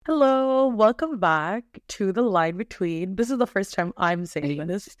Hello, welcome back to The Line Between. This is the first time I'm saying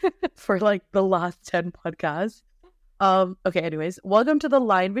this for like the last 10 podcasts. Okay, anyways, welcome to The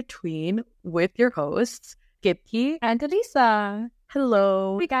Line Between with your hosts, Gipki and Elisa.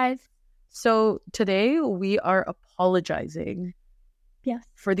 Hello. Hey guys. So today we are apologizing. Yes.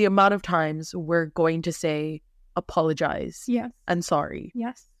 For the amount of times we're going to say apologize. Yes. And sorry.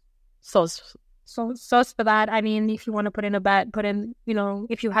 Yes. So for that, I mean, if you want to put in a bet, put in,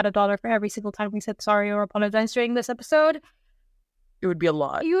 if you had $1 for every single time we said sorry or apologize during this episode, it would be a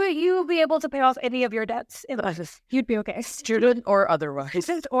lot. You would be able to pay off any of your debts in life. You'd be okay. Student or otherwise.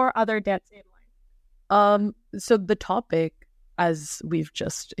 Or other debts in life. So the topic, as we've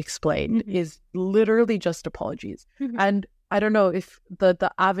just explained, is literally just apologies. And I don't know if the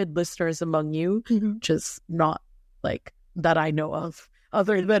avid listeners among you, just not like that I know of,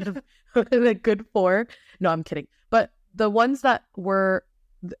 other than the good four. No, I'm kidding. But the ones that were,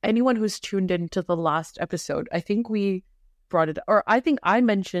 anyone who's tuned into the last episode, I think we brought it, or I think I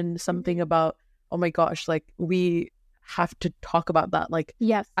mentioned something about, oh my gosh, like we have to talk about that, like,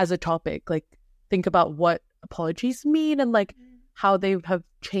 yes, as a topic, like think about what apologies mean and like how they have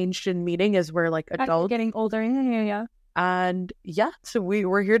changed in meaning as we're like adults getting older. Yeah. And yeah, so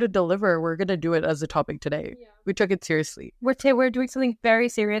we're here to deliver. We're gonna do it as a topic today. Yeah. We took it seriously. We're doing something very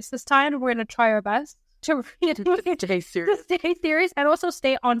serious this time. We're gonna try our best to stay serious. To stay serious and also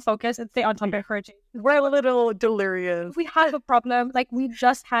stay on focus and stay on topic for a change. We're a little delirious. We have a problem. Like we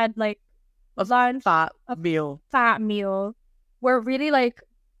just had like a fat meal. We're really like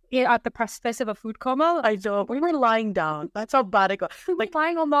at the precipice of a food coma. I know. We were lying down. That's how bad it got. Like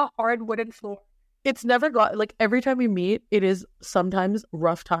lying on the hard wooden floor. It's never got, like, every time we meet, it is sometimes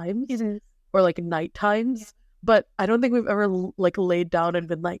rough times or like night times. Yeah. But I don't think we've ever like laid down and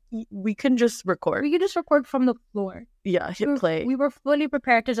been like, we can just record. We can just record from the floor. Yeah, hit play. We were fully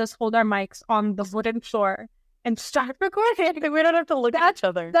prepared to just hold our mics on the wooden floor and start recording. We don't have to look at each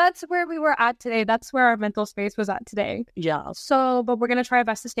other. That's where we were at today. That's where our mental space was at today. Yeah. So, but we're going to try our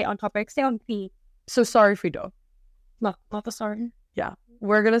best to stay on topic, stay on theme. So sorry if we don't. No, not the sorry. Yeah.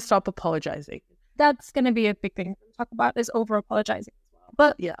 We're going to stop apologizing. That's going to be a big thing to talk about, is over apologizing as well.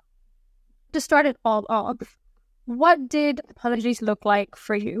 But yeah, to start it all off, what did apologies look like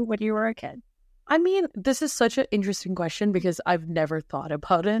for you when you were a kid? I mean, this is such an interesting question because I've never thought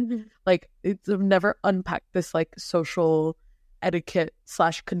about it. Like, I've never unpacked this like social etiquette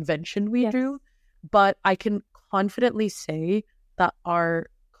 / convention we do. But I can confidently say that our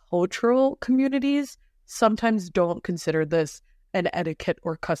cultural communities sometimes don't consider this an etiquette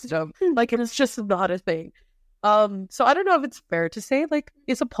or custom. Like, it's just not a thing. So I don't know if it's fair to say, like,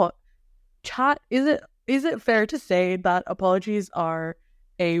 is it fair to say that apologies are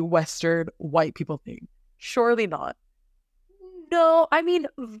a Western white people thing? Surely not. No, I mean,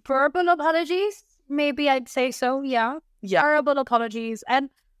 verbal apologies, maybe I'd say so, yeah. Verbal apologies. And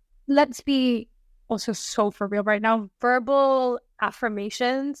let's be also so for real right now, verbal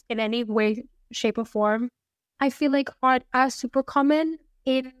affirmations in any way, shape, or form, I feel like aren't as super common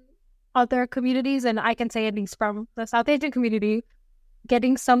in other communities. And I can say at least from the South Asian community,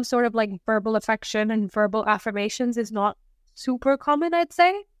 getting some sort of like verbal affection and verbal affirmations is not super common, I'd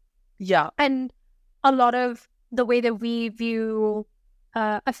say. Yeah. And a lot of the way that we view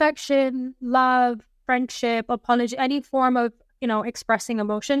affection, love, friendship, apology, any form of, expressing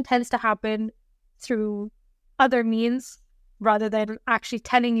emotion tends to happen through other means rather than actually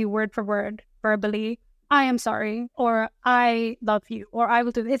telling you word for word verbally, I am sorry, or I love you, or I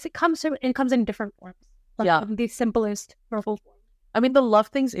will do this. It comes in different forms. Like the simplest verbal form. I mean, the love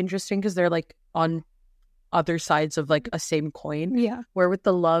thing's interesting because they're like on other sides of like a same coin. Yeah. Where with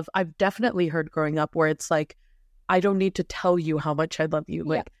the love, I've definitely heard growing up where it's like, I don't need to tell you how much I love you.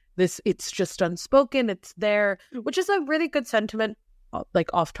 Like this, it's just unspoken. It's there, which is a really good sentiment, like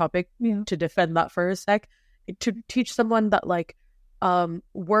off topic, to defend that for a sec, to teach someone that like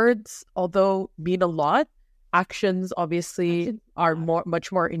words, although mean a lot, actions obviously are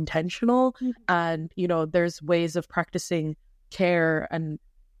much more intentional. And, there's ways of practicing care and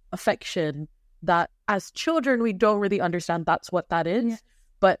affection that as children we don't really understand that's what that is.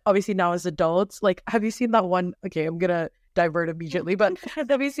 But obviously now as adults, like, have you seen that one, okay, I'm gonna divert immediately, but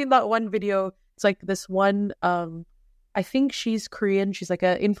have you seen that one video? It's like this one, I think she's Korean, she's like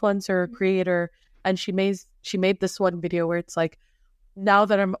an influencer creator, and she made this one video where it's like, now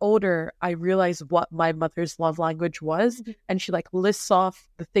that I'm older, I realize what my mother's love language was. And she like lists off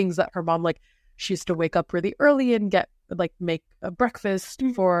the things that her mom, like, she used to wake up really early and make a breakfast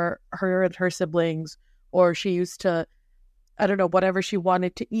for her and her siblings, or she used to, I don't know, whatever she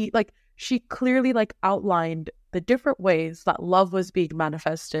wanted to eat. Like, she clearly like outlined the different ways that love was being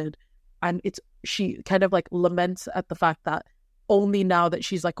manifested. And she kind of like laments at the fact that only now that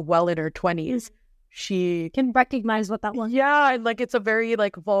she's like well in her 20s, she can recognize what that was. Yeah, and like it's a very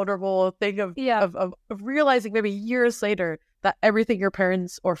like vulnerable thing of realizing maybe years later that everything your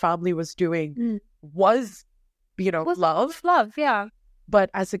parents or family was doing was, love. Love, yeah. But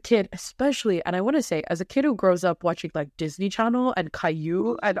as a kid, especially, and I want to say, as a kid who grows up watching like Disney Channel and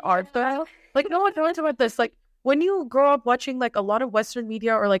Caillou and Arthur, like no one knows about this. Like when you grow up watching like a lot of Western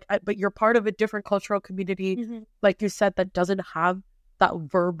media, or like, but you're part of a different cultural community, like you said, that doesn't have that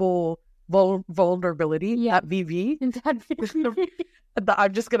verbal vulnerability at VV.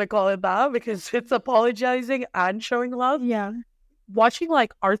 I'm just gonna call it that because it's apologizing and showing love. Yeah, watching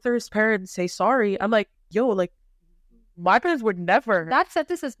like Arthur's parents say sorry, I'm like, yo, like my parents would never. That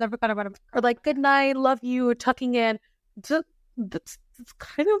sentence is never gonna run. Or like, good night, love you, tucking in. It's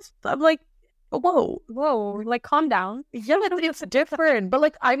kind of, I'm like, whoa, like calm down. Yeah, it's different. But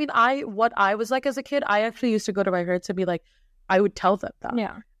like, I mean, what I was like as a kid, I actually used to go to my parents and be like, I would tell them that.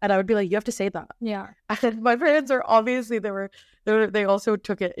 Yeah. And I would be like, you have to say that. Yeah. And my parents are obviously, they also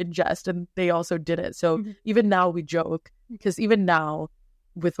took it in jest and they also did it. So even now we joke, because even now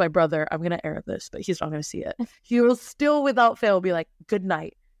with my brother, I'm going to air this, but he's not going to see it. He will still without fail be like, good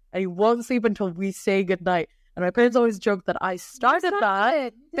night. And he won't sleep until we say good night. And my parents always joke that I started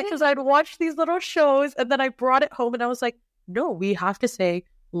that because I'd watch these little shows and then I brought it home and I was like, no, we have to say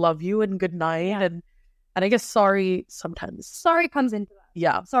love you and good night. Yeah. And I guess sorry sometimes. Sorry comes into that.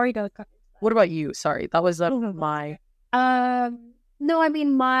 Yeah. Sorry does come into that. What about you? Sorry. That was my... No, I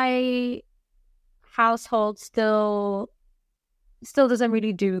mean, my household still doesn't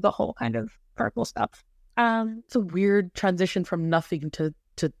really do the whole kind of verbal stuff. It's a weird transition from nothing to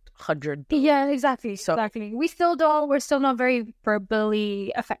 100. Yeah, exactly. So, exactly. We're still not very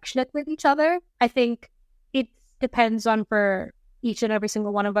verbally affectionate with each other. I think it depends on for each and every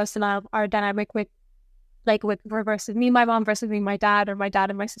single one of us and our dynamic with versus me, my mom versus me, my dad, or my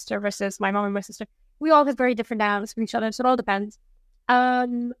dad and my sister versus my mom and my sister. We all have very different dynamics with each other, so it all depends.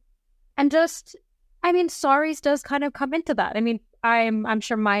 And just, I mean, sorries does kind of come into that. I mean, I'm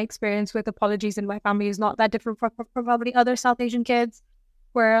sure my experience with apologies in my family is not that different from probably other South Asian kids,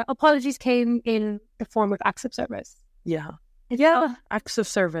 where apologies came in the form of acts of service. Yeah. Yeah, acts of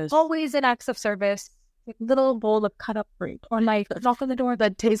service. Always in acts of service. Like little bowl of cut up fruit, or like knock on the door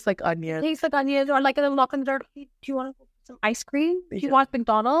that tastes like onion. Or like a little knock on the door. Do you want some ice cream? Do you want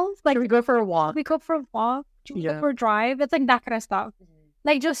McDonald's? Like, should we go for a walk? We go for a walk. Do you go for a drive? It's like that kind of stuff.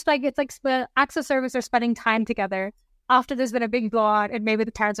 Like just like it's like acts of service or spending time together after there's been a big blowout, and maybe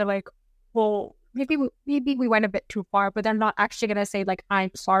the parents are like, well, maybe we went a bit too far, but they're not actually gonna say like I'm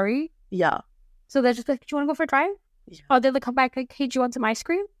sorry. Yeah. So they're just like, do you want to go for a drive? Yeah. Or they'll come back like, hey, do you want some ice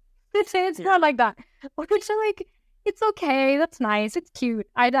cream? It's not like that. Which are like, it's okay, that's nice, it's cute.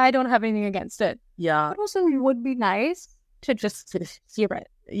 I don't have anything against it. Yeah. But also it would be nice to just hear it.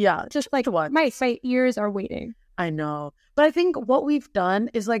 Yeah. Just like my ears are waiting. I know. But I think what we've done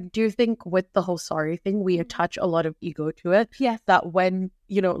is like, do you think with the whole sorry thing, we attach a lot of ego to it? Yes. That when,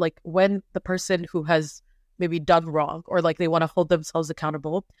 like when the person who has maybe done wrong or like they want to hold themselves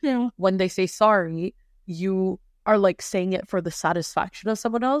accountable, when they say sorry, you are like saying it for the satisfaction of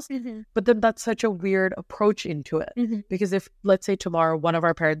someone else. But then that's such a weird approach into it. Because if, let's say tomorrow, one of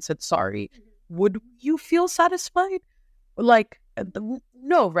our parents said sorry, would you feel satisfied? Like,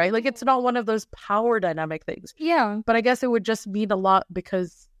 no, right? Like it's not one of those power dynamic things. Yeah. But I guess it would just mean a lot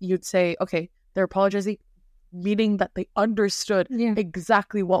because you'd say, okay, they're apologizing, meaning that they understood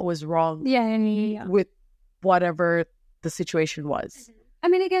exactly what was wrong with whatever the situation was. I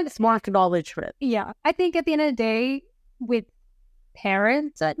mean, again, it's more acknowledgement. Yeah. I think at the end of the day, with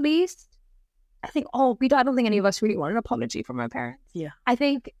parents at least, I don't think any of us really want an apology from our parents. Yeah. I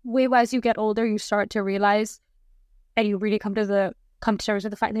think as you get older, you start to realize and you really come to terms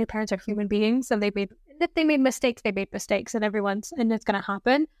with the fact that your parents are human beings and if they made mistakes, and it's gonna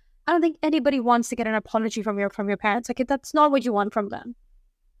happen. I don't think anybody wants to get an apology from your parents. Like that's not what you want from them.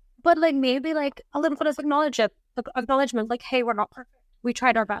 But like maybe like a little bit of acknowledgement, like, hey, we're not perfect. We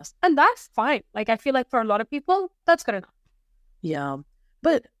tried our best. And that's fine. Like, I feel like for a lot of people, that's good enough. Yeah.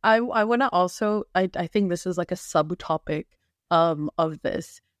 But I want to also, I think this is like a subtopic of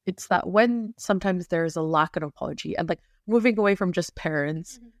this. It's that when sometimes there's a lack of apology and like moving away from just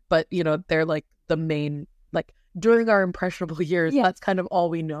parents, but, they're like the main, like during our impressionable years, that's kind of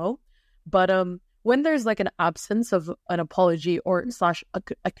all we know. But when there's like an absence of an apology or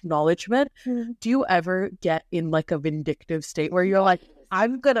 / acknowledgement, do you ever get in like a vindictive state where you're like,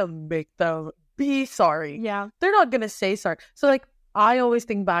 I'm gonna make them be sorry? Yeah. They're not gonna say sorry. So like I always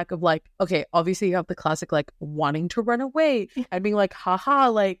think back of like, okay, obviously you have the classic like wanting to run away and being like, haha,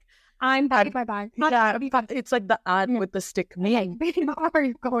 like I'm back my bag. Yeah, it's like the ad with the stick meme. Where are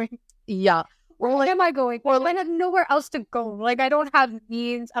you going? Yeah. Where like, am I going? Or I have nowhere else to go. Like I don't have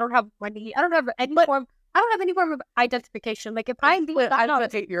means. I don't have money. I don't have any form. I don't have any form of identification. Like if I'm an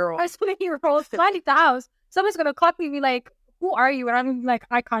 8-year-old, I was an 8-year-old, so I leave the house. Someone's gonna clock me and be like, "Who are you?" And I'm like,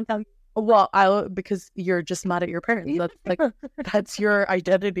 "I can't tell you." Well, because you're just mad at your parents. That's like that's your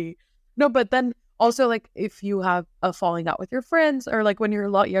identity. No, but then also like if you have a falling out with your friends, or like when you're a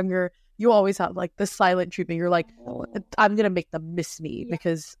lot younger, you always have like the silent treatment. You're like, I'm gonna make them miss me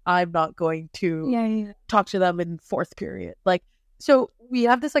because I'm not going to talk to them in fourth period. Like, so we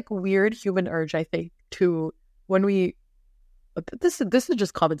have this like weird human urge, I think, to when we. This is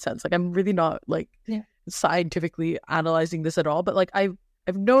just common sense. Like I'm really not like scientifically analyzing this at all, but like I've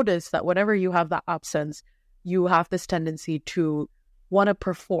noticed that whenever you have that absence, you have this tendency to want to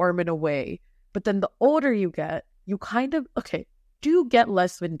perform in a way. But then the older you get, you kind of, do you get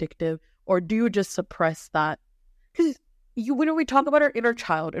less vindictive, or do you just suppress that? Because when we talk about our inner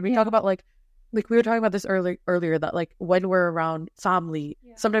child and we talk about like we were talking about this earlier that like when we're around family,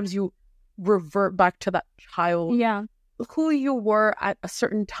 sometimes you revert back to that child who you were at a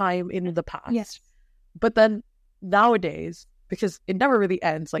certain time in the past. Yes. But then nowadays, because it never really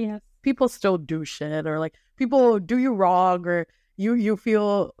ends, like people still do shit, or like people do you wrong, or you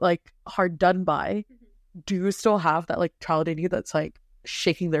feel like hard done by. Do you still have that like child in you that's like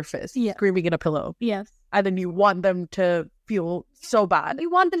shaking their fist, screaming in a pillow? Yes. And then you want them to feel so bad.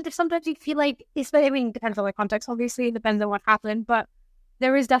 You want them to, sometimes you feel like, I mean, it depends on the context, obviously, it depends on what happened, but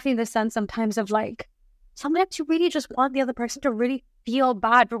there is definitely the sense sometimes of like, sometimes you really just want the other person to really feel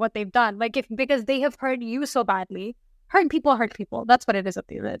bad for what they've done. Like because they have hurt you so badly. Hurt people. That's what it is at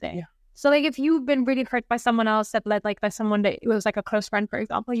the end of the day. Yeah. So like if you've been really hurt by someone else that led like by someone that it was like a close friend, for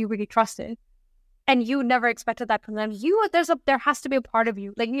example, you really trusted, and you never expected that from them, there has to be a part of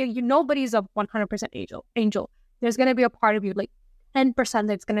you. Like you nobody's a 100% angel. There's gonna be a part of you, like 10%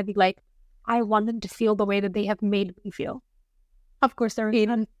 that's gonna be like, I want them to feel the way that they have made me feel. Of course there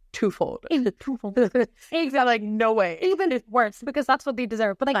is twofold. Exactly. Like no way. Even worse, because that's what they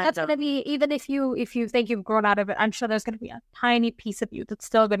deserve. But like that's gonna be, even if you think you've grown out of it, I'm sure there's gonna be a tiny piece of you that's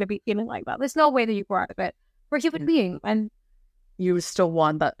still gonna be feeling like that. There's no way that you grow out of it. We're a human being, and you still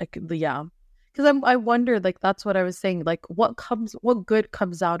want that. Like, because I wonder, like that's what I was saying. Like what good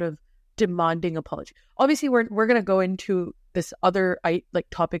comes out of demanding apology? Obviously, we're gonna go into this other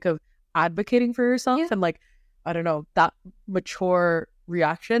topic of advocating for yourself and like I don't know, that mature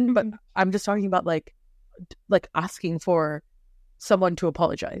reaction, but I'm just talking about like asking for someone to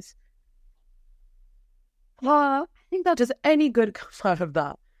apologize. I think that does any good come out of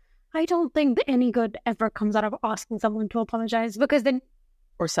that? I don't think that any good ever comes out of asking someone to apologize, because then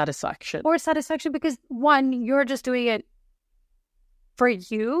or satisfaction, because one, you're just doing it for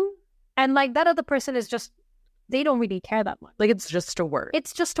you, and like that other person is just, they don't really care that much. Like it's just a word.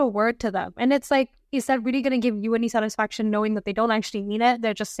 It's just a word to them. And it's like, is that really going to give you any satisfaction knowing that they don't actually mean it?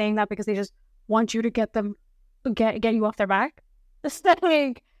 They're just saying that because they just want you to get you off their back? Does that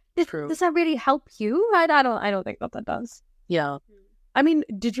really help you? I don't think that does. Yeah. I mean,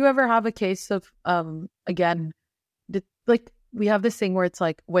 did you ever have a case of, we have this thing where it's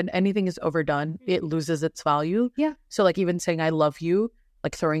like when anything is overdone, it loses its value. Yeah. So like even saying I love you,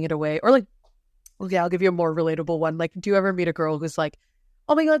 like throwing it away, or like, okay, I'll give you a more relatable one. Like, do you ever meet a girl who's like,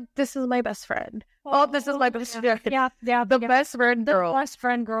 oh my God, this is my best friend. Oh, this is my best friend. Yeah. The best friend girl. The best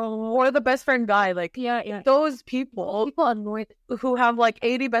friend girl. Or the best friend guy. Like, those people annoy who have like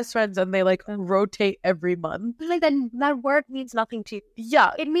 80 best friends and they like rotate every month. Like that word means nothing to you.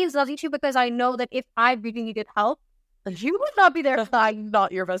 Yeah. It means nothing to you because I know that if I really needed help, you would not be there. I'm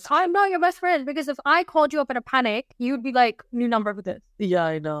not your best friend. I'm not your best friend, because if I called you up in a panic, you'd be like, new number for this. Yeah,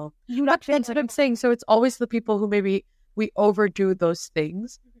 I know. That's what I'm saying. So it's always the people who maybe we overdo those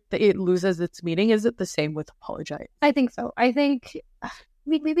things that it loses its meaning. Is it the same with apologize? I think so. I think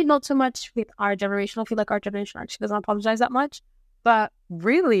maybe not so much with our generation. I feel like our generation actually doesn't apologize that much. But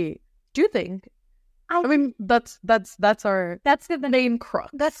really, do you think? I mean, that's the main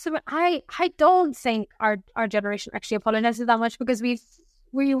crux. I don't think our generation actually apologizes that much, because we've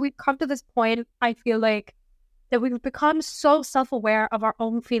come to this point, I feel like, that we've become so self-aware of our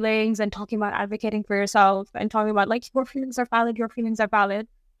own feelings and talking about advocating for yourself and talking about like your feelings are valid.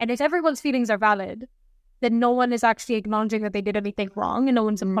 And if everyone's feelings are valid, then no one is actually acknowledging that they did anything wrong, and no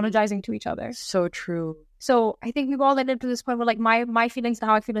one's apologizing to each other. So true. So I think we've all ended up to this point where like my feelings and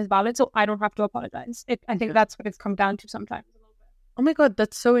how I feel is valid, so I don't have to apologize. I think that's what it's come down to sometimes. Oh my God,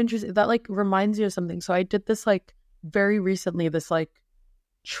 that's so interesting. That like reminds me of something. So I did this like very recently this like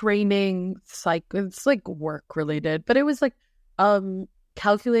training it's like work related, but it was like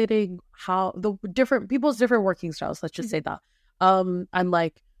calculating how the different people's different working styles, let's just say that, and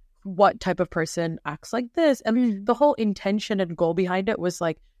like what type of person acts like this, and the whole intention and goal behind it was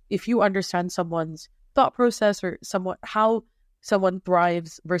like, if you understand someone's thought process or somewhat how someone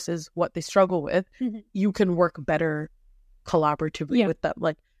thrives versus what they struggle with, you can work better collaboratively with them.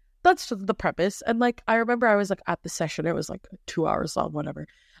 Like that's just the premise. And like I remember I was like at the session, it was like 2 hours long, whatever,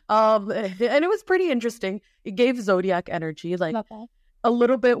 and it was pretty interesting. It gave zodiac energy, like a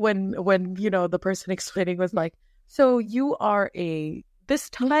little bit when you know the person explaining was like, so you are a this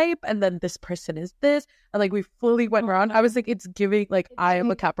type, and then this person is this, and like we fully went around. I was like, it's giving like I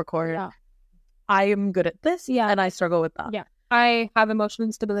am a Capricorn, I am good at this, and I struggle with that. I have emotional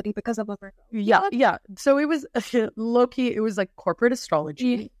instability because of a Virgo. So it was low-key, it was like corporate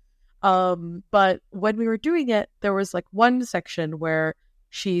astrology. But when we were doing it, there was like one section where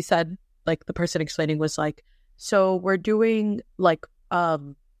she said, like the person explaining was like, so we're doing like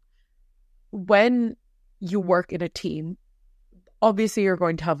when you work in a team, obviously you're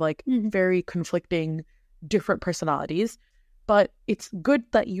going to have like very conflicting different personalities, but it's good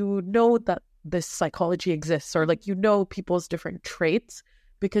that you know that this psychology exists, or like you know people's different traits,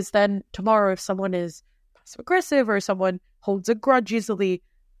 because then tomorrow if someone is passive aggressive or someone holds a grudge easily,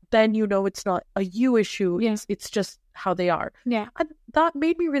 then you know it's not a you issue, it's just how they are. And that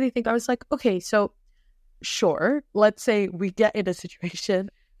made me really think. I was like, okay, so sure, let's say we get in a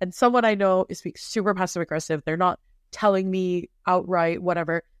situation and someone I know is being super passive aggressive, they're not telling me outright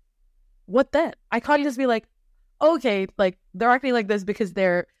whatever, what then? I can't just be like, okay, like they're acting like this because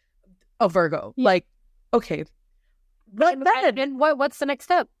they're a Virgo. Like, okay, but then what's the next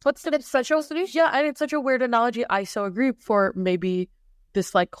step? What's the special solution? And it's such a weird analogy. I so agree for maybe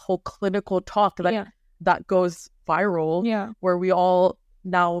this like whole clinical talk that goes viral, where we all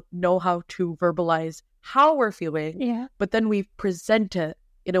now know how to verbalize how we're feeling, but then we present it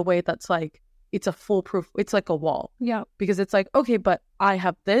in a way that's like, it's a foolproof, it's like a wall. Because it's like, okay, but I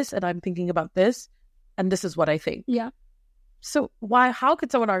have this and I'm thinking about this and this is what I think. So how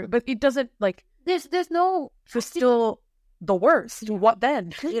could someone argue? But it doesn't like, there's no, it's still the worst. What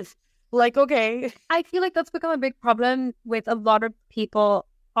then? Like, okay. I feel like that's become a big problem with a lot of people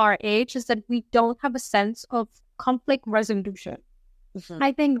our age, is that we don't have a sense of conflict resolution.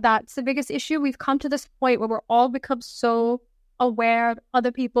 I think that's the biggest issue. We've come to this point where we're all become so aware of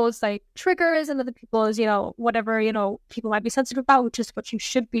other people's like triggers and other people's, you know, whatever, you know, people might be sensitive about, which is what you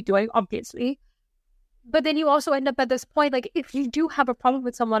should be doing, obviously. But then you also end up at this point, like if you do have a problem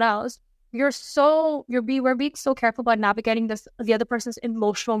with someone else, we're being so careful about navigating the other person's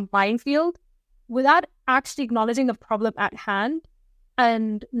emotional minefield without actually acknowledging the problem at hand,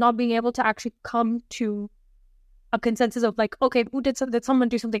 and not being able to actually come to a consensus of like, okay, did someone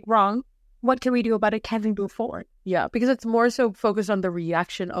do something wrong? What can we do about it? Can we move forward? Because it's more so focused on the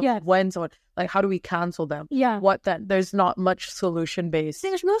reaction of when someone, like, how do we cancel them? What then? There's not much solution based.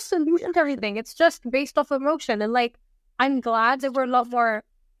 There's no solution to everything. It's just based off emotion. And like, I'm glad that we're a lot more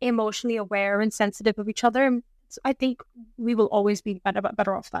emotionally aware and sensitive of each other. I think we will always be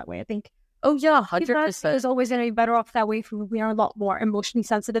better off that way. I think. 100%. Is always going to be better off that way if we are a lot more emotionally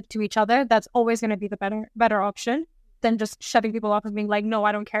sensitive to each other. That's always going to be the better option than just shutting people off and being like, no,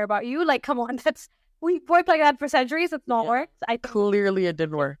 I don't care about you. Like, come on, we've worked like that for centuries. It's not worked. Clearly it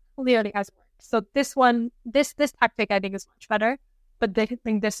didn't work. Clearly has worked. So this tactic I think is much better, but I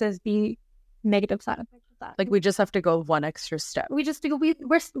think this is the negative side effect of that. Like, we just have to go one extra step. We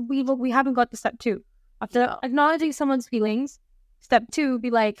haven't got to step 2. After acknowledging someone's feelings, step 2 be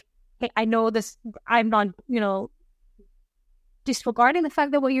like, hey, I know this, I'm not, you know, disregarding the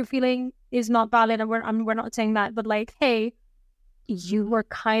fact that what you're feeling is not valid, and we're not saying that, but like, hey, you were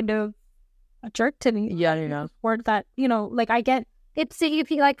kind of a jerk to me. Or that, you know, like, I get it's,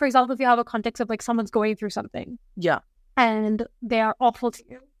 if you like, for example, if you have a context of like someone's going through something, and they are awful to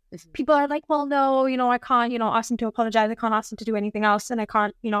you, people are like, well, no, you know, I can't, you know, ask them to apologize, I can't ask them to do anything else, and I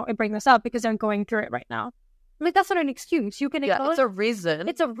can't, you know, bring this up because they're going through it right now. Like, that's not an excuse. You can it's a reason.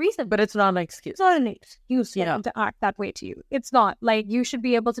 It's a reason. But it's not an excuse. It's not an excuse for them to act that way to you. It's not. Like, you should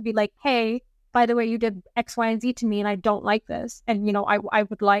be able to be like, hey, by the way, you did X, Y, and Z to me, and I don't like this. And, you know, I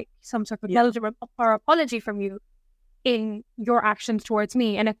would like some sort of or apology from you in your actions towards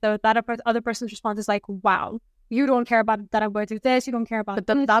me. And if that other person's response is like, wow, you don't care about that I'm going through this, you don't care about but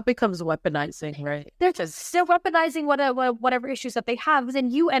then that becomes weaponizing, right? They're weaponizing whatever issues that they have.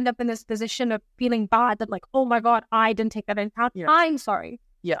 Then you end up in this position of feeling bad that like, oh my God, I didn't take that into account. I'm sorry.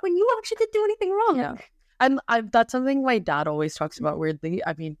 When you actually didn't do anything wrong. And that's something my dad always talks about weirdly.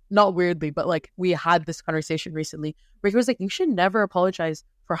 I mean, not weirdly, but like we had this conversation recently where he was like, you should never apologize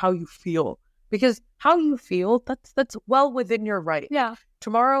for how you feel, because how you feel, that's well within your right. Yeah.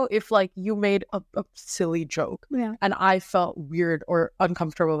 Tomorrow, if like you made a silly joke and I felt weird or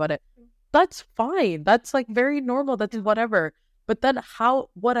uncomfortable about it, that's fine. That's like very normal. That's whatever. But then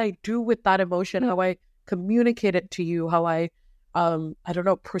what I do with that emotion, how I communicate it to you, how I don't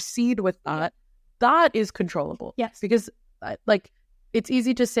know, proceed with that is controllable. Yes. Because like it's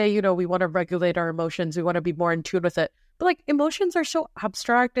easy to say, you know, we want to regulate our emotions, we want to be more in tune with it. But like emotions are so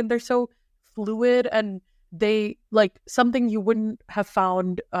abstract and they're so fluid, and they like something you wouldn't have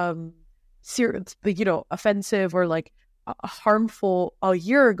found serious, you know, offensive or like harmful a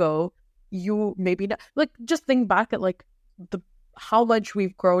year ago, you maybe not. Like just think back at like how much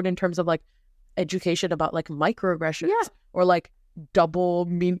we've grown in terms of like education about like microaggressions or like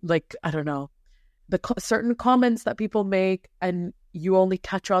like I don't know, the certain comments that people make and you only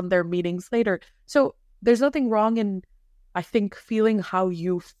catch on their meanings later. So there's nothing wrong in, I think, feeling how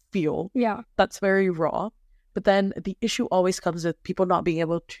you feel. Yeah. That's very raw. But then the issue always comes with people not being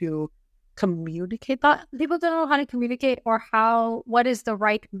able to communicate that. People don't know how to communicate or what is the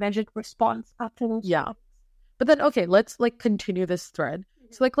right measured response after. Yeah. But then, okay, let's like continue this thread.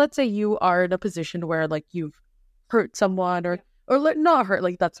 So like, let's say you are in a position where like you've hurt someone or not hurt,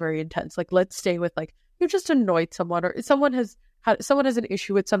 like that's very intense. Like let's stay with like, you just annoyed someone or someone has an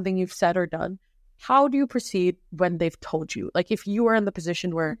issue with something you've said or done. How do you proceed when they've told you? Like if you are in the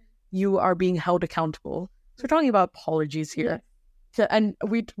position where you are being held accountable. So we're talking about apologies here. Yeah. And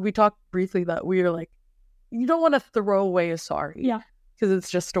we talked briefly that we are like, you don't want to throw away a sorry. Yeah. Because it's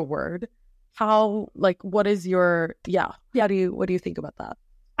just a word. How, like, what is your, what do you think about that?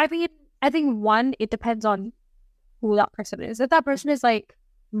 I mean, I think one, it depends on who that person is. If that person is like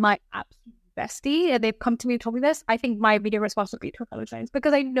my absolute bestie and they've come to me and told me this, I think my immediate response would be to apologize,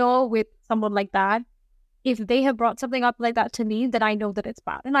 because I know with someone like that, if they have brought something up like that to me, then I know that it's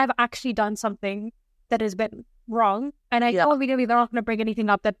bad and I've actually done something that has been wrong, and I know immediately they're not going to bring anything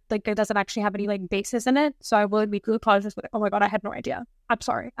up that like it doesn't actually have any like basis in it. So I will immediately apologize with, oh my god, I had no idea, I'm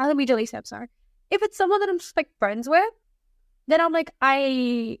sorry. I'll immediately say I'm sorry. If it's someone that I'm just like friends with, then I'm like,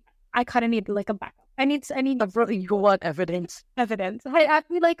 I kind of need like a backup. I need you want evidence. I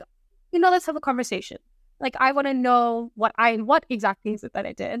feel like, you know, let's have a conversation. Like I want to know what exactly is it that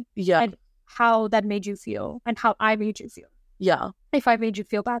I did, and how that made you feel and how I made you feel. Yeah. If I made you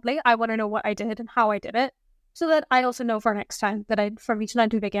feel badly, I want to know what I did and how I did it, so that I also know for next time for me to not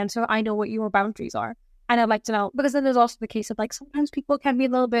do it again, so I know what your boundaries are. And I'd like to know, because then there's also the case of like, sometimes people can be a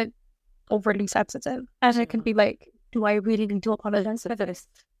little bit overly sensitive, and it can be like, do I really need to apologize for this?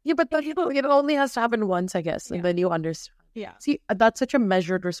 Yeah, but it only has to happen once, I guess, and then you understand. Yeah. See, that's such a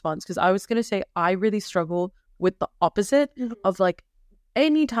measured response, because I was going to say I really struggle with the opposite of like,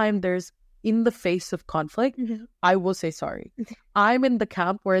 anytime there's in the face of conflict, I will say sorry. I'm in the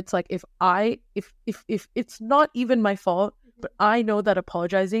camp where it's like, if it's not even my fault, but I know that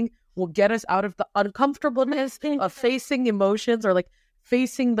apologizing will get us out of the uncomfortableness of facing emotions or like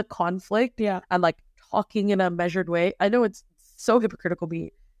facing the conflict and like talking in a measured way. I know it's so hypocritical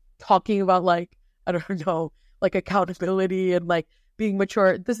me talking about like, I don't know, like accountability and like being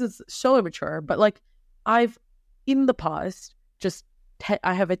mature. This is so immature, but like I've in the past just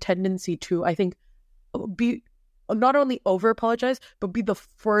I have a tendency to, I think, be not only over apologize, but be the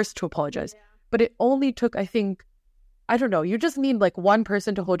first to apologize. But it only took, I think, I don't know, you just need like one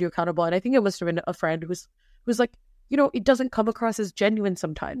person to hold you accountable. And I think it must have been a friend who's like, you know, it doesn't come across as genuine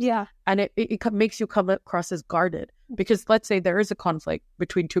sometimes. Yeah. And it makes you come across as guarded. Because let's say there is a conflict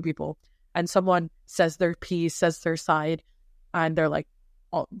between two people and someone says their piece, says their side, and they're like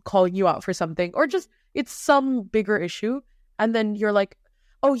calling you out for something, or just it's some bigger issue. And then you're like,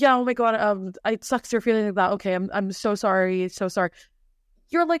 oh yeah, oh my god, it sucks you're feeling like that. Okay, I'm so sorry, so sorry.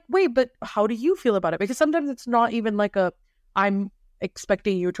 You're like, wait, but how do you feel about it? Because sometimes it's not even like I'm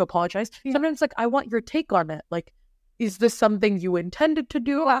expecting you to apologize. Yeah. Sometimes like I want your take on it. Like, is this something you intended to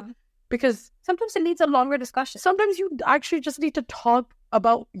do? Yeah. Because sometimes it needs a longer discussion. Sometimes you actually just need to talk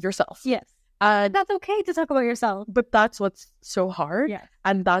about yourself. Yes. That's okay to talk about yourself. But that's what's so hard. Yes.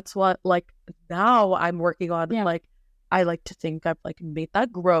 And that's what like now I'm working on. Like, I like to think I've like made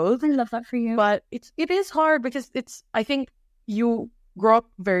that growth. I love that for you. But it is hard because I think if you grow up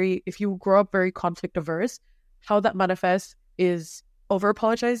very conflict averse, how that manifests is over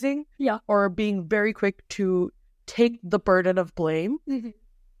apologizing. Yeah. Or being very quick to take the burden of blame.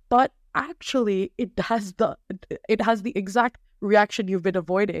 But actually it has the exact reaction you've been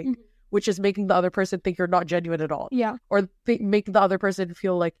avoiding, which is making the other person think you're not genuine at all. Yeah. Or making the other person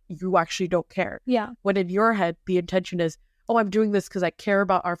feel like you actually don't care. Yeah. When in your head, the intention is, oh, I'm doing this because I care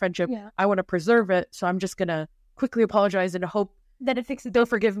about our friendship. Yeah. I want to preserve it. So I'm just going to quickly apologize and hope that it fixes. They'll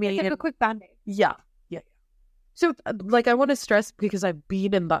forgive me. It's like a quick band-aid. Yeah. So, like, I want to stress, because I've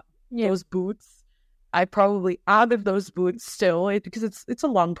been in those boots. I probably am in those boots still, because it's a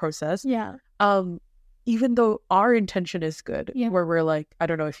long process. Yeah. Even though our intention is good, where we're like, I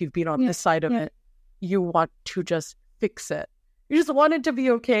don't know if you've been on this side of it, you want to just fix it. You just want it to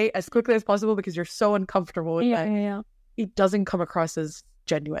be okay as quickly as possible because you're so uncomfortable with that. Yeah. It doesn't come across as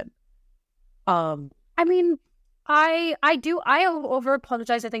genuine. I mean, I over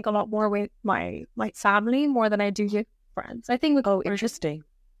apologize, I think, a lot more with my family more than I do with friends. I think with interesting.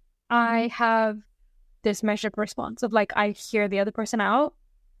 I have this measured response of like, I hear the other person out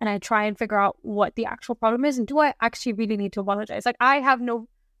and I try and figure out what the actual problem is and do I actually really need to apologize? Like, you have no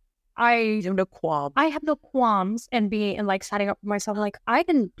qualms. I have no qualms in being and like standing up for myself. Like, I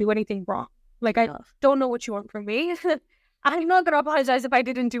didn't do anything wrong. Like, I don't know what you want from me. I'm not gonna apologize if I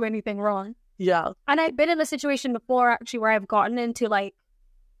didn't do anything wrong. Yeah. And I've been in a situation before, actually, where I've gotten into, like,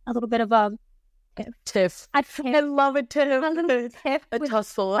 a little bit of a tiff. I love a tiff. A little tiff. A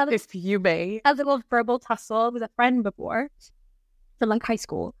tussle, if you may. A little verbal tussle with a friend before, from, like, high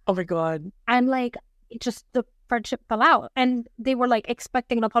school. Oh, my God. And, like, the friendship fell out. And they were, like,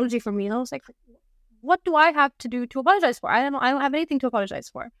 expecting an apology from me. And I was like, what do I have to do to apologize for? I don't have anything to apologize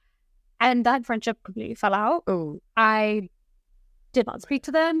for. And that friendship completely fell out. Oh. I did not speak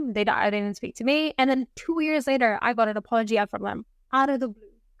to them. They didn't speak to me. And then 2 years later, I got an apology out from them. Out of the blue.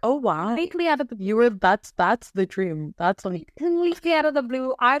 Oh, wow. Completely out of the blue. That's the dream. That's like... Completely out of the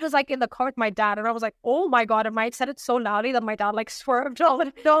blue. I was like in the car with my dad and I was like, oh my God. And I said it so loudly that my dad like swerved all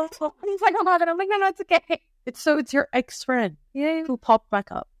and no. He's like, I'm not. I'm like, no, it's okay. It's your ex-friend. Yeah. Who popped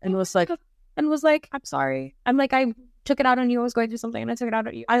back up and was like, I'm sorry. I'm like, I took it out on you. I was going through something and I took it out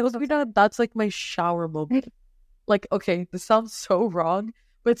on you. That's like my shower moment. Like, okay, this sounds so wrong,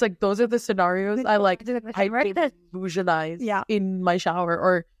 but it's like, those are the scenarios I illusionize in my shower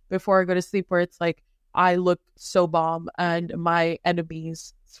or before I go to sleep, where it's like, I look so bomb and my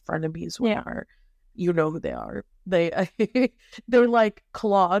enemies, frenemies, whatever, you know who they are. They're like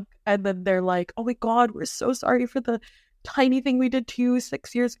clogged, and then they're like, oh my God, we're so sorry for the tiny thing we did to you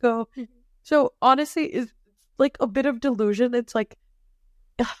 6 years ago. Mm-hmm. So honestly, it's like a bit of delusion. It's like,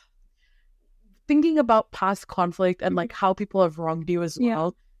 thinking about past conflict and like how people have wronged you as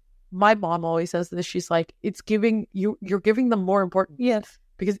well. My mom always says this. She's like, you're giving them more importance. Yes.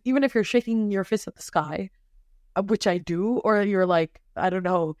 Because even if you're shaking your fist at the sky, which I do, or you're like, I don't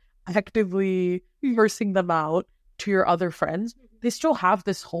know, actively cursing them out to your other friends, they still have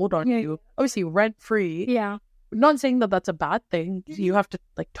this hold on you. Obviously, rent free. Yeah. I'm not saying that that's a bad thing. You have to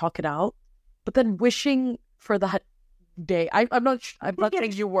like talk it out. But then wishing for that day, I'm not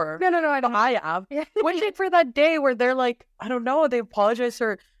saying you were. No, I don't. I have. Waiting for that day where they're like, I don't know, they apologize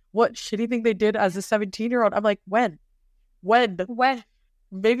for what shitty thing they did as a 17-year-old. I'm like, when?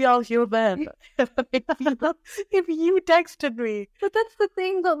 Maybe I'll heal then. if you texted me. But that's the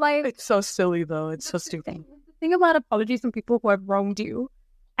thing that, like, it's so silly though. It's so stupid. The thing about apologies from people who have wronged you,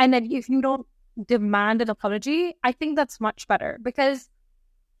 and then if you don't demand an apology, I think that's much better, because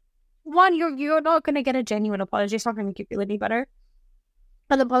one, you're not going to get a genuine apology. It's not going to make you feel any better.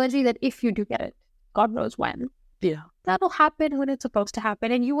 An apology that if you do get it, God knows when. Yeah. That'll happen when it's supposed to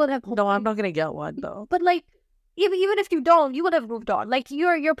happen. And you will have... No, I'm not going to get one, though. But, like, even if you don't, you would have moved on. Like,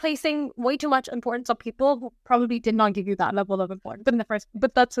 you're placing way too much importance on people who probably did not give you that level of importance in the first place.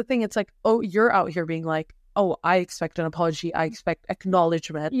 But that's the thing. It's like, oh, you're out here being like, oh, I expect an apology. I expect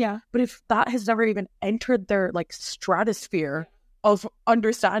acknowledgement. Yeah. But if that has never even entered their, like, stratosphere of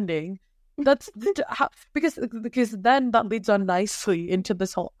understanding, that's because then that leads on nicely into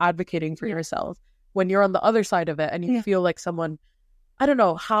this whole advocating for yourself when you're on the other side of it and you feel like someone, I don't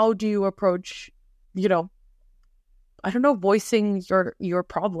know, how do you approach, voicing your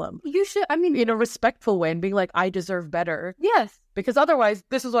problem? You should, in a respectful way and being like, I deserve better. Yes. Because otherwise,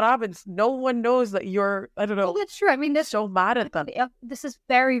 this is what happens. No one knows that you're, I don't know. Well, that's true. I mean, so mad at them. This is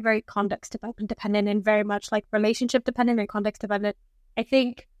very, very context dependent and very much like relationship dependent and context dependent. I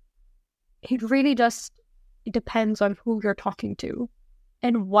think it really just depends on who you're talking to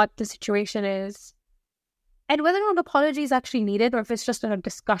and what the situation is and whether or not apology is actually needed or if it's just a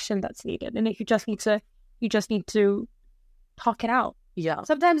discussion that's needed. And if you just need to talk it out. Yeah.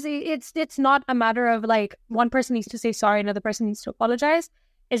 Sometimes it's not a matter of like one person needs to say sorry, another person needs to apologize.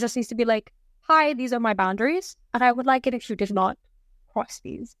 It just needs to be like, hi, these are my boundaries, and I would like it if you did not cross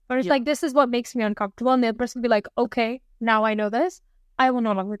these. But it's like, this is what makes me uncomfortable, and the other person will be like, okay, now I know this. I will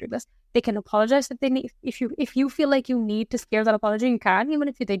no longer do this. They can apologize if they need. If you feel like you need to give that apology, you can. Even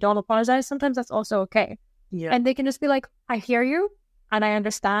if they don't apologize, sometimes that's also okay. Yeah. And they can just be like, I hear you and I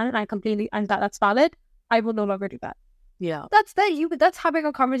understand and I completely, and that's valid. I will no longer do that. Yeah. That's having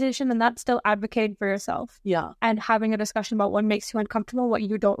a conversation, and that's still advocating for yourself. Yeah. And having a discussion about what makes you uncomfortable, what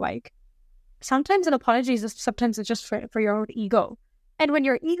you don't like. Sometimes an apology is sometimes it's just for your own ego. And when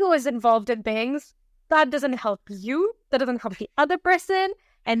your ego is involved in things, that doesn't help you. That doesn't help the other person.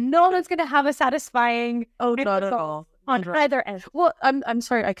 And no one's going to have a satisfying not at all. On either end. Well, I'm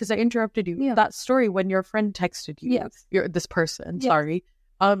sorry because I interrupted you. Yeah. That story when your friend texted you, yes, you're this person. Yes. Sorry.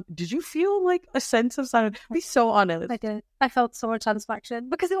 Did you feel like a sense of silence? Be so honest. I did. I felt so much satisfaction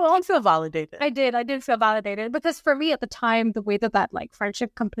because it I feel validated. I did feel validated because for me at the time, the way that like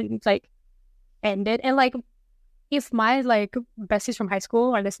friendship completely like ended, and like if my like besties from high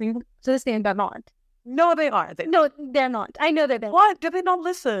school are listening to this, they're not. No, they are. No, they're not. I know that they're. What? Did they not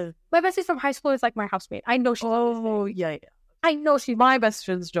listen? My bestie from high school is like my housemate. I know she's not listening. Yeah. I know she's my best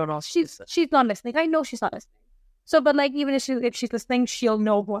friends don't all she's not listening. I know she's not listening. So, but like even if she's listening, she'll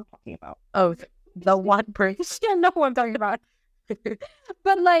know who I'm talking about. Oh, the one person. She'll know who I'm talking about.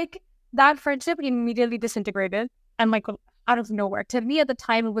 But like that friendship immediately disintegrated, and like out of nowhere. To me at the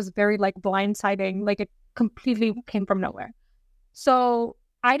time, it was very like blindsiding. Like it completely came from nowhere. So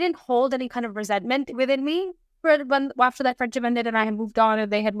I didn't hold any kind of resentment within me after that friendship ended and I had moved on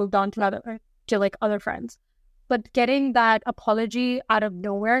and they had moved on to other friends. But getting that apology out of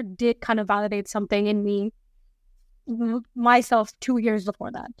nowhere did kind of validate something in me, myself 2 years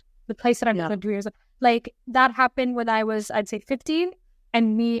before that. The place that I'm in 2 years. Like that happened when I was, I'd say 15,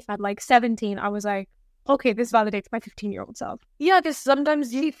 and me at like 17, I was like, okay, this validates my 15-year-old self. Yeah, because sometimes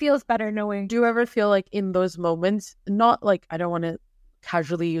she feels better knowing. Do you ever feel like in those moments, not like, I don't want to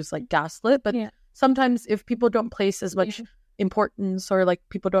casually use like gaslit, but sometimes if people don't place as much importance or like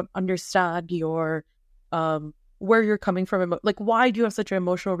people don't understand your where you're coming from, like why do you have such an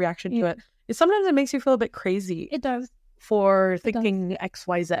emotional reaction to it, sometimes it makes you feel a bit crazy. It does. For thinking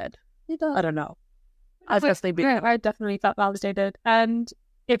XYZ. It does. I don't know. I definitely felt validated, and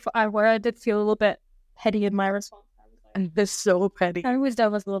if I were, I did feel a little bit petty in my response. And this so petty. I was a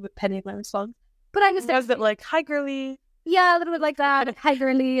little bit petty in my response, but I was it like, hi girly. Yeah, a little bit like that. Hi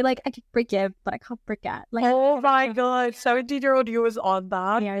girly, like I can forgive, but I can't forget. Like, oh my god, 17-year-old you was on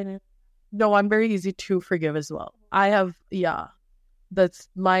that. Yeah, I know. No, I'm very easy to forgive as well. I have, that's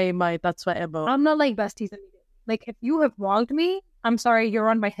my that's my MO. I'm not like besties immediately. Like if you have wronged me, I'm sorry, you're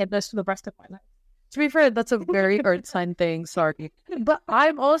on my hit list for the rest of my life. To be fair, that's a very earth sign thing. Sorry, but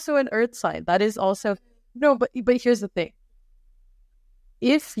I'm also an earth sign. That is also no. But here's the thing.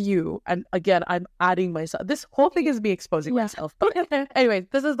 If you, and again, I'm adding myself. This whole thing is me exposing myself. But anyway,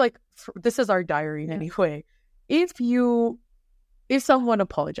 this is our diary anyway. If someone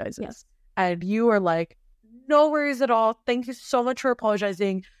apologizes and you are like, no worries at all. Thank you so much for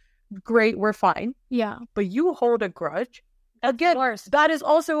apologizing. Great, we're fine. Yeah. But you hold a grudge. That's again, worse. That is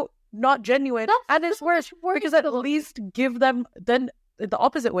also not genuine. And it's worse because at least give them, then the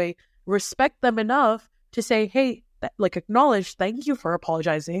opposite way, respect them enough to say, hey, like acknowledge, thank you for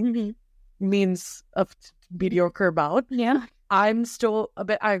apologizing, means a mediocre amount. Yeah. I'm still a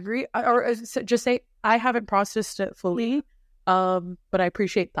bit angry, or just say, I haven't processed it fully, but I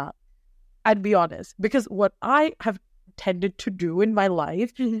appreciate that. And be honest, because what I have tended to do in my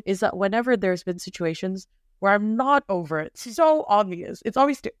life is that whenever there's been situations where I'm not over it, so obvious, it's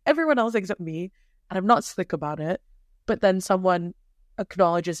obvious to everyone else except me, and I'm not slick about it, but then someone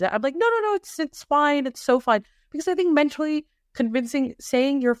acknowledges it, I'm like, no, it's fine, it's so fine. Because I think mentally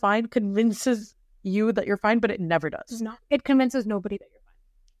saying you're fine convinces you that you're fine, but it never does. No, it convinces nobody that you're fine.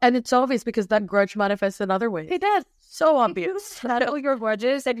 And it's obvious because that grudge manifests in other ways. It does. So obvious. If you handle your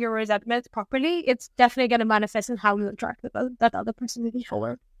grudges and your resentments properly, it's definitely going to manifest in how you interact with that other person moving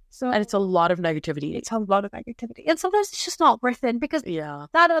forward. And it's a lot of negativity. It's a lot of negativity. And sometimes it's just not worth it because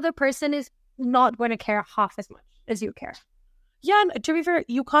that other person is not going to care half as much as you care. Yeah, and to be fair,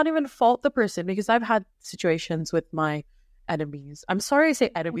 you can't even fault the person because I've had situations with my enemies. I'm sorry I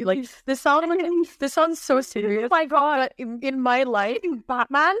say enemy. Like this sounds so serious. Oh my god! In my life,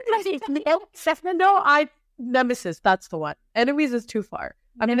 Batman. No, nemesis. That's the one. Enemies is too far.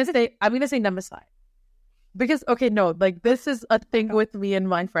 I'm gonna say nemesis. Because this is a thing with me and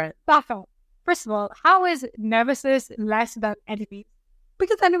my friend. Back up. First of all, how is nemesis less than enemies?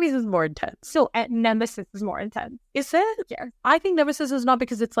 Because enemies is more intense. So nemesis is more intense. Is it? Yeah. I think nemesis is not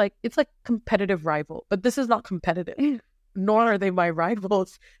because it's like competitive rival, but this is not competitive. Nor are they my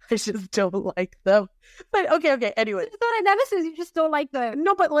rivals. I just don't like them. But okay. Anyway, it's not a nemesis. You just don't like them.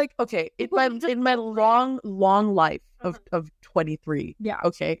 No, but like in my long life of 23. Yeah.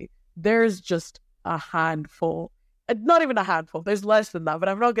 Okay. there's just a handful. Not even a handful. There's less than that, but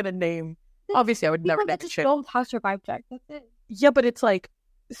I'm not going to name. Obviously, I would never name shit. Don't pass your vibe check. That's it. Yeah, but it's like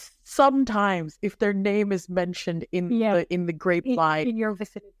sometimes if their name is mentioned in the grapevine in your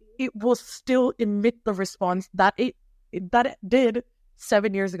vicinity, it will still emit the response that it did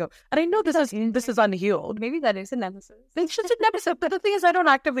 7 years ago. And I know this is unhealed. Maybe that is a nemesis. It's just a nemesis. But the thing is, I don't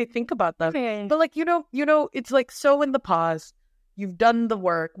actively think about them. Okay. But like, you know, it's like so in the past. You've done the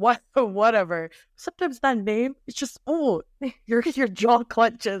work, whatever. Sometimes that name, it's just, your jaw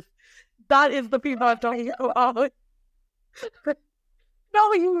clenches. That is the people I'm talking about.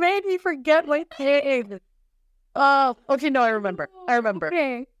 No, you made me forget my name. Okay, no, I remember.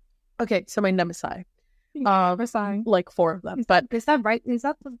 Okay, so my nemesis. Like 4 of them. Is that right? Is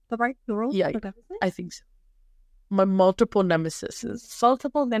that the right plural? Yeah, I think so. My multiple nemesis.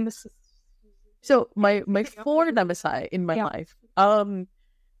 So my 4 nemesis in my life.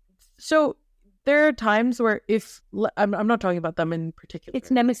 So there are times where if I'm not talking about them in particular. It's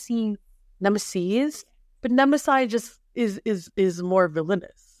nemesis, but nemesis just is more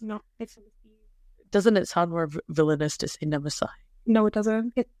villainous. No, it's doesn't it sound more villainous to say nemesis? No, it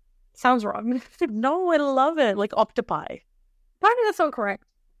doesn't. It sounds wrong. No, I love it. Like octopi. Apparently that's not correct.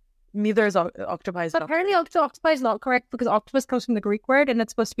 Neither is octopi. Apparently octopi is not correct because octopus comes from the Greek word and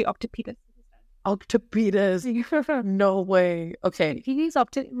it's supposed to be octopetus. Octopetus. No way. Okay. Maybe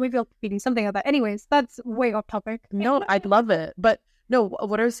octopetus, something like that. Anyways, that's way off topic. No, I'd love it. But no,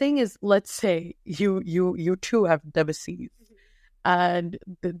 what I was saying is, let's say you too have nemesis, and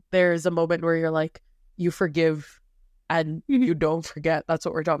there's a moment where you're like, you forgive and you don't forget. That's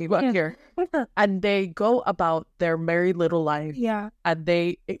what we're talking about here. And they go about their merry little life. Yeah. And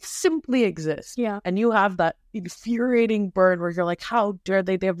they simply exist. Yeah. And you have that infuriating burn where you're like, how dare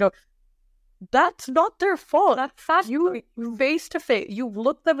they? They have no... That's not their fault. That's you face to face. You've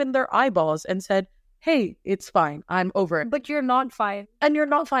looked them in their eyeballs and said, hey, it's fine. I'm over it. But you're not fine. And you're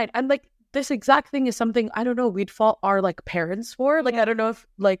not fine. And like this exact thing is something, I don't know, we'd fault our like parents for. Like, I don't know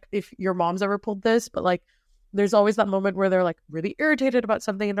if your mom's ever pulled this, but like there's always that moment where they're like really irritated about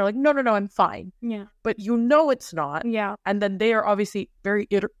something and they're like, no, I'm fine. Yeah. But you know it's not. Yeah. And then they are obviously very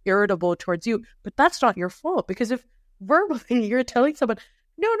irritable towards you. But that's not your fault, because if verbally you're telling someone,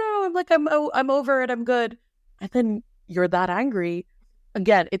 no, I'm like, I'm over it, I'm good, and then you're that angry,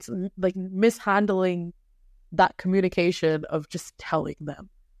 again, it's like mishandling that communication of just telling them,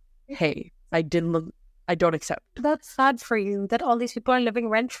 hey, I don't accept. That's sad for you that all these people are living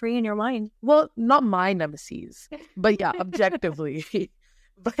rent-free in your mind. Well, not my nemesis, but yeah, objectively.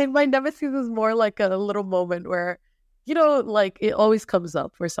 But my nemesis is more like a little moment where, you know, like it always comes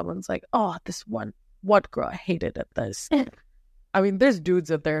up where someone's like, oh, this one girl I hated at this. I mean, there's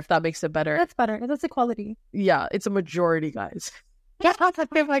dudes out there, if that makes it better. That's better. That's equality. Yeah, it's a majority, guys. Can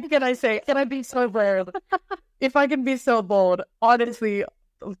I be so bold? If I can be so bold, honestly,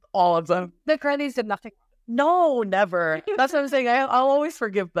 all of them. The Grannies did nothing. No, never. That's what I'm saying. I'll always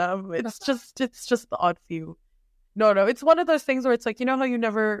forgive them. It's just the odd few. No, it's one of those things where it's like, you know how you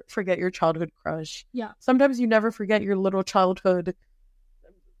never forget your childhood crush? Yeah. Sometimes you never forget your little childhood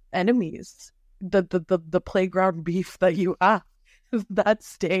enemies. The playground beef that you have. That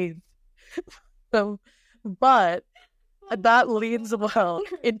stays. So, but that leads well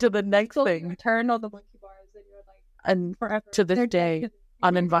into the next thing. Turn on the monkey bars and you're like, and forever. To this day,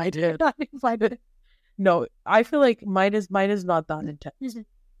 uninvited. Uninvited. No, I feel like mine is not that intense. Mm-hmm.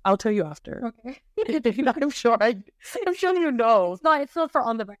 I'll tell you after. Okay. I'm sure you know. It's not for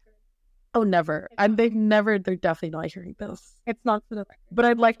on the record. Oh, never. And they're definitely not hearing this. It's not for the record. But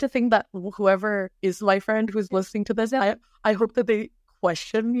I'd like to think that whoever is my friend who's listening to this, I hope that they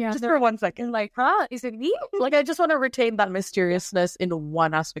question just for 1 second. Like, is it me? Like, I just want to retain that mysteriousness in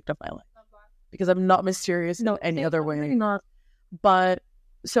one aspect of my life. Because I'm not mysterious in any other way. Not. But,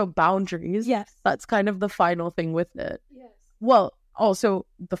 so boundaries. Yes. That's kind of the final thing with it. Yes. Well, also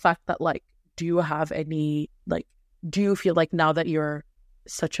the fact that, like, do you have any, like, do you feel like now that you're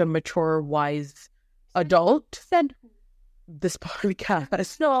such a mature, wise adult, said this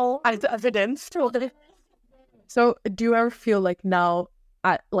podcast, no, as evidence. So do you ever feel like now,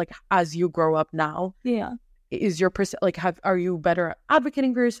 as you grow up now, is your are you better at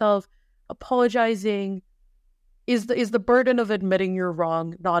advocating for yourself, apologizing? Is the burden of admitting you're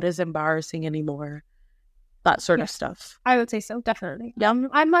wrong not as embarrassing anymore? That sort of stuff. I would say so, definitely. Yeah,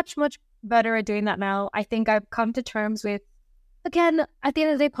 I'm much better at doing that now. I think I've come to terms with, again, at the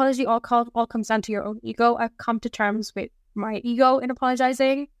end of the day, apology all comes down to your own ego. I've come to terms with my ego in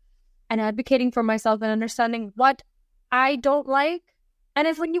apologizing and advocating for myself and understanding what I don't like And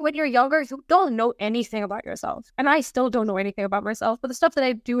it's when you're younger, you don't know anything about yourself. And I still don't know anything about myself. But the stuff that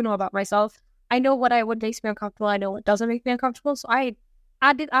I do know about myself, I know what makes me uncomfortable. I know what doesn't make me uncomfortable. So I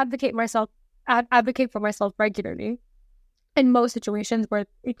did advocate for myself regularly in most situations where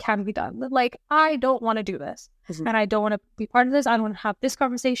it can be done. Like, I don't want to do this. Mhm. And I don't want to be part of this. I don't want to have this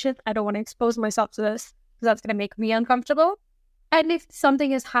conversation. I don't want to expose myself to this because that's going to make me uncomfortable. And if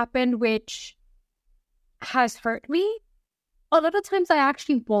something has happened which has hurt me, a lot of times I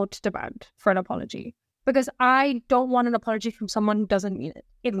actually won't demand for an apology because I don't want an apology from someone who doesn't mean it.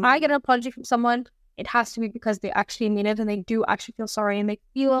 If I get an apology from someone, it has to be because they actually mean it and they do actually feel sorry and they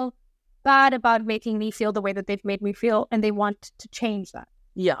feel bad about making me feel the way that they've made me feel and they want to change that.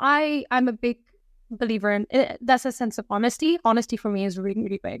 Yeah. I'm a big believer in it. That's a sense of honesty. Honesty for me is really,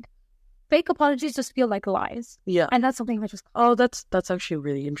 really big. Fake apologies just feel like lies. Yeah. And that's something I just... Oh, that's actually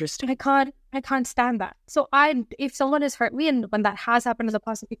really interesting. I can't stand that. So if someone has hurt me, and when that has happened in the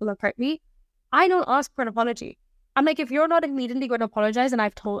past and people have hurt me, I don't ask for an apology. I'm like, if you're not immediately going to apologize and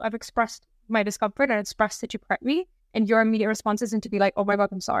I've expressed my discomfort and expressed that you hurt me, and your immediate response isn't to be like, oh my God,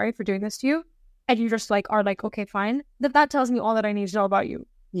 I'm sorry for doing this to you, and you just like are like, okay, fine, that tells me all that I need to know about you.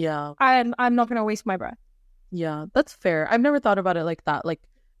 Yeah. I'm not going to waste my breath. Yeah, that's fair. I've never thought about it like that. Like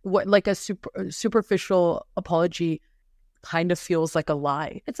what, like a superficial apology kind of feels like a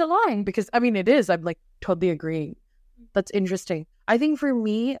lie. It's a lie. Because, I mean, it is. I'm like totally agreeing. That's interesting. I think for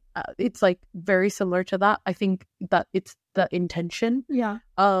me, it's like very similar to that. I think that it's the intention. Yeah.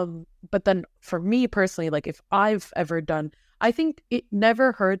 But then for me personally, like if I've ever done, I think it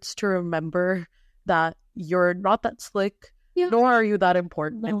never hurts to remember that you're not that slick, nor are you that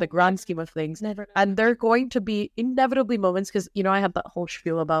important in the grand scheme of things. Never. And there are going to be inevitably moments, because, you know, I have that whole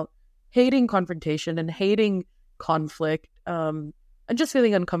spiel about hating confrontation and hating conflict, and just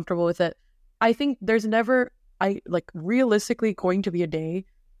feeling uncomfortable with it. I think there's never, realistically going to be a day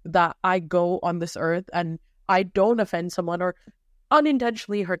that I go on this earth and I don't offend someone or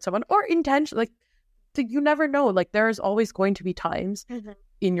unintentionally hurt someone or intentionally, you never know. Like, there's always going to be times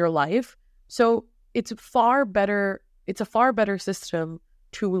in your life. So it's a far better system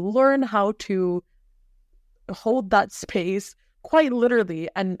to learn how to hold that space quite literally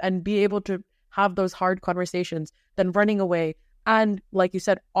and be able to have those hard conversations than running away and, like you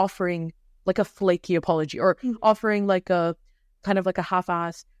said, offering like a flaky apology or offering like a kind of like a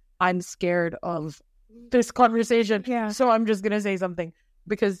half-ass, I'm scared of this conversation, so I'm just gonna say something.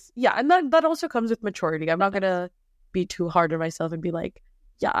 Because and that also comes with maturity. I'm not gonna be too hard on myself and be like,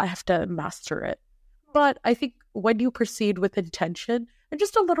 I have to master it. But I think when you proceed with intention and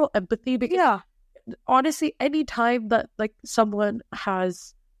just a little empathy, because honestly, any time that like someone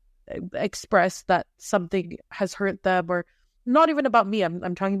has expressed that something has hurt them, or not even about me,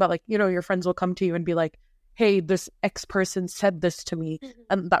 I'm talking about, like, you know, your friends will come to you and be like, hey, this X person said this to me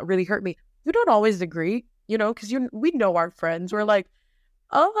and that really hurt me. You don't always agree, you know, because we know our friends. We're like,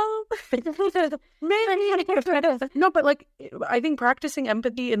 maybe. No, but like, I think practicing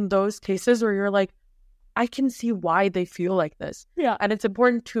empathy in those cases where you're like, I can see why they feel like this. Yeah. And it's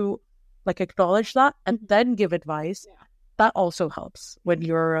important to like acknowledge that and then give advice. Yeah. That also helps when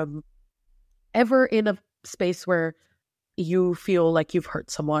you're ever in a space where you feel like you've hurt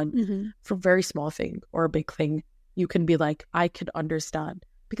someone for a very small thing or a big thing. You can be like, I can understand.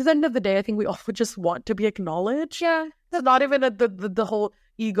 Because at the end of the day, I think we all just want to be acknowledged. Yeah. It's not even the whole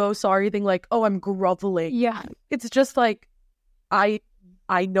ego sorry thing, like, oh, I'm groveling. Yeah. It's just like, I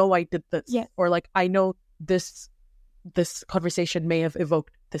know I did this. Yeah. Or like, I know this conversation may have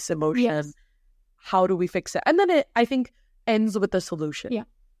evoked this emotion. Yes. How do we fix it? And then it, I think, ends with a solution. Yeah.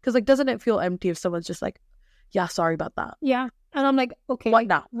 Because like, doesn't it feel empty if someone's just like, yeah, sorry about that. Yeah. And I'm like, okay. What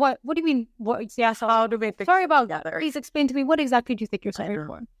now? What do you mean? What? Yeah, so how do we fix sorry about that? Please explain to me, what exactly do you think you're sorry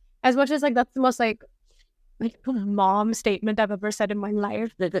for? As much as like, that's the most like mom statement I've ever said in my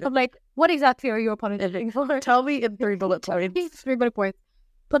life. I'm like, what exactly are you apologizing for? Tell me in 3 bullet points. 3 bullet points.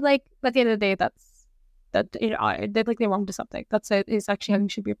 But like, at the end of the day, that you know, they're wrong to something. That's it. Is actually how you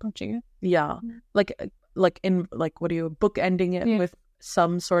should be approaching it. Yeah. Like in like, what do you bookending it with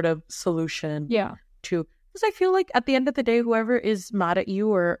some sort of solution? Yeah. To, because I feel like at the end of the day, whoever is mad at you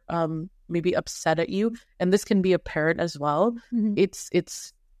or maybe upset at you, and this can be a parent as well,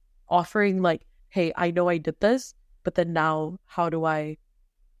 it's offering like, hey, I know I did this, but then now how do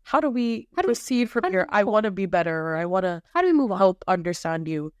we proceed from here? I want to be better, or I want to help understand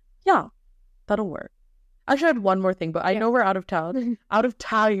you. Yeah, that'll work. I should add one more thing, but I know we're out of town. Out of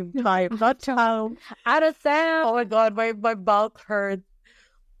time, not town. Out of town. Oh my God, my mouth hurts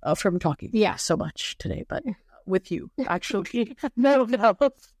from talking so much today. But with you, actually. No.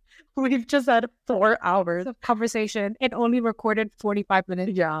 We've just had 4 hours of conversation. It only recorded 45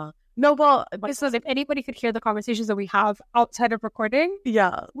 minutes. Yeah. No, well, so if anybody could hear the conversations that we have outside of recording,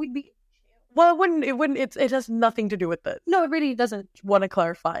 we'd be. Well, it wouldn't. It has nothing to do with this. No, it really doesn't. Want to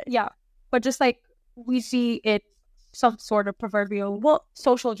clarify? Yeah, but just like we see it, some sort of proverbial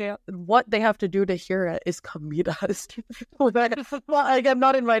social jail. What they have to do to hear it is come meet us. Well, like, I'm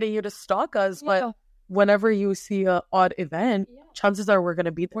not inviting you to stalk us, but whenever you see an odd event, chances are we're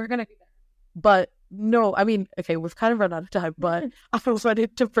gonna be there. But no, I mean, okay, we've kind of run out of time, but I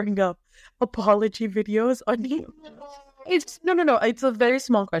wanted to bring up apology videos on you. It's no. It's a very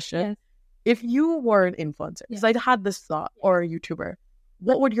small question. Yes. If you were an influencer, because I had this thought, or a YouTuber,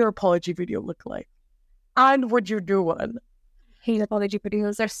 what would your apology video look like? And would you do one? I hate apology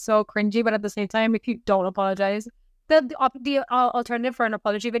videos. They're so cringy, but at the same time, if you don't apologize, the alternative for an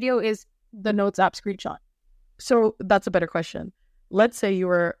apology video is the Notes app screenshot. So that's a better question. Let's say you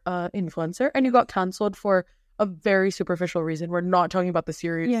were an influencer and you got canceled for a very superficial reason. We're not talking about the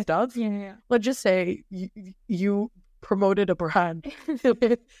serious stuff. Yeah. Let's just say you promoted a brand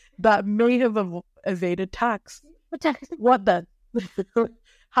that may have evaded tax. What then?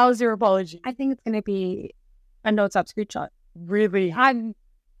 How's your apology? I think it's going to be a Notes app screenshot. Really?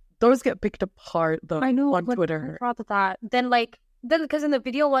 Those get picked apart though. I know on Twitter. I thought that. Then because in the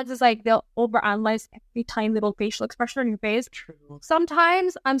video ones, it's like they'll overanalyze every tiny little facial expression on your face. True.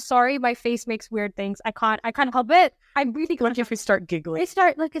 Sometimes, I'm sorry, my face makes weird things. I can't help it. I really can't. Like if you start giggling. I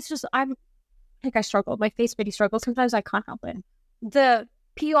struggle. My face really struggles. Sometimes I can't help it. The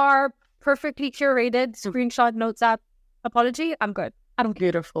PR perfectly curated screenshot Notes app apology, I'm good. I don't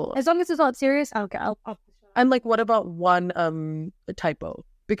care. Beautiful. As long as it's not serious, I don't care. And like, what about one typo?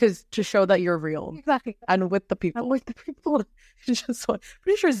 Because to show that you're real. Exactly. And with the people. It's just like,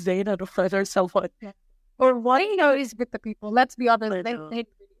 pretty sure Zayn or someone. Yeah. Or one. Is with the people. Let's be honest.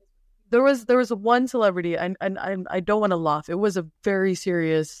 There was one celebrity, and I don't want to laugh. It was a very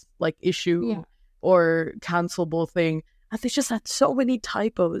serious issue or cancelable thing. And they just had so many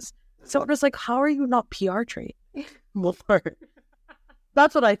typos. So it was like, how are you not PR trained?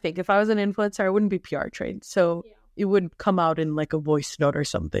 That's what I think. If I was an influencer, I wouldn't be PR trained. So it would come out in a voice note or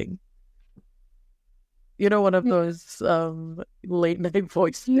something. You know, one of those late night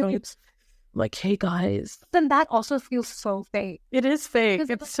voice notes. Like, hey guys. Then that also feels so fake. It is fake.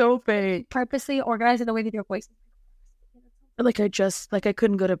 It's so fake. Purposely organized in the way that your voice. I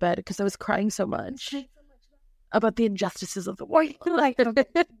couldn't go to bed because I was crying so much about the injustices of the world.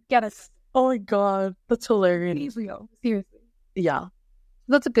 Get us. Oh my god, that's hilarious. Be real. Seriously. Yeah.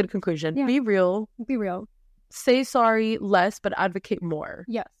 That's a good conclusion. Yeah. Be real. Be real. Say sorry less, but advocate more.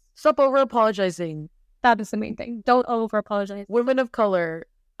 Yes. Stop over apologizing. That is the main thing. Don't over apologize. Women of color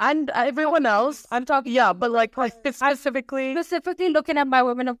and everyone else. I'm talking. Yeah, but specifically looking at my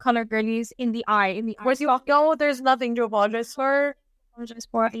women of color girlies in the eye. There's nothing to apologize for. You're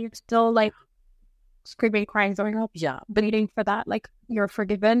still screaming, crying, going up. Yeah. Bleeding for that. You're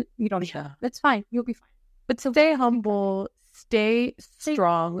forgiven. You don't. Yeah. It's fine. You'll be fine. But stay humble. Stay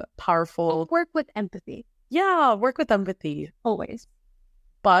strong, powerful. Work with empathy. Yeah, work with empathy. Always.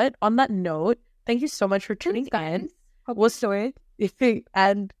 But on that note, thank you so much for tuning in. We'll do it.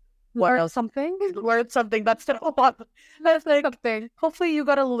 And what else? Something. Learn something. That's something. Hopefully you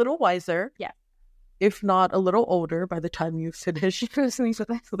got a little wiser. Yeah. If not a little older by the time you finish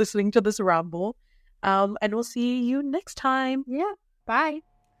listening to this ramble. And we'll see you next time. Yeah. Bye.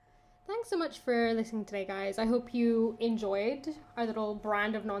 Thanks so much for listening today, guys. I hope you enjoyed our little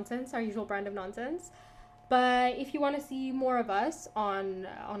brand of nonsense, our usual brand of nonsense. But if you want to see more of us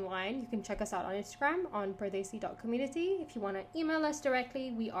online, you can check us out on Instagram on pardesi.community. If you want to email us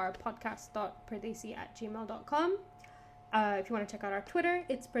directly, we are podcast.pardesi@gmail.com. If you want to check out our Twitter,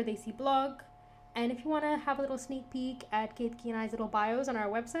 it's Pardesi Blog. And if you want to have a little sneak peek at Keitki and I's little bios on our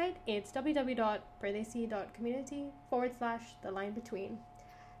website, it's www.pardesi.community/the line between.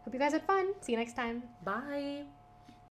 Hope you guys had fun. See you next time. Bye.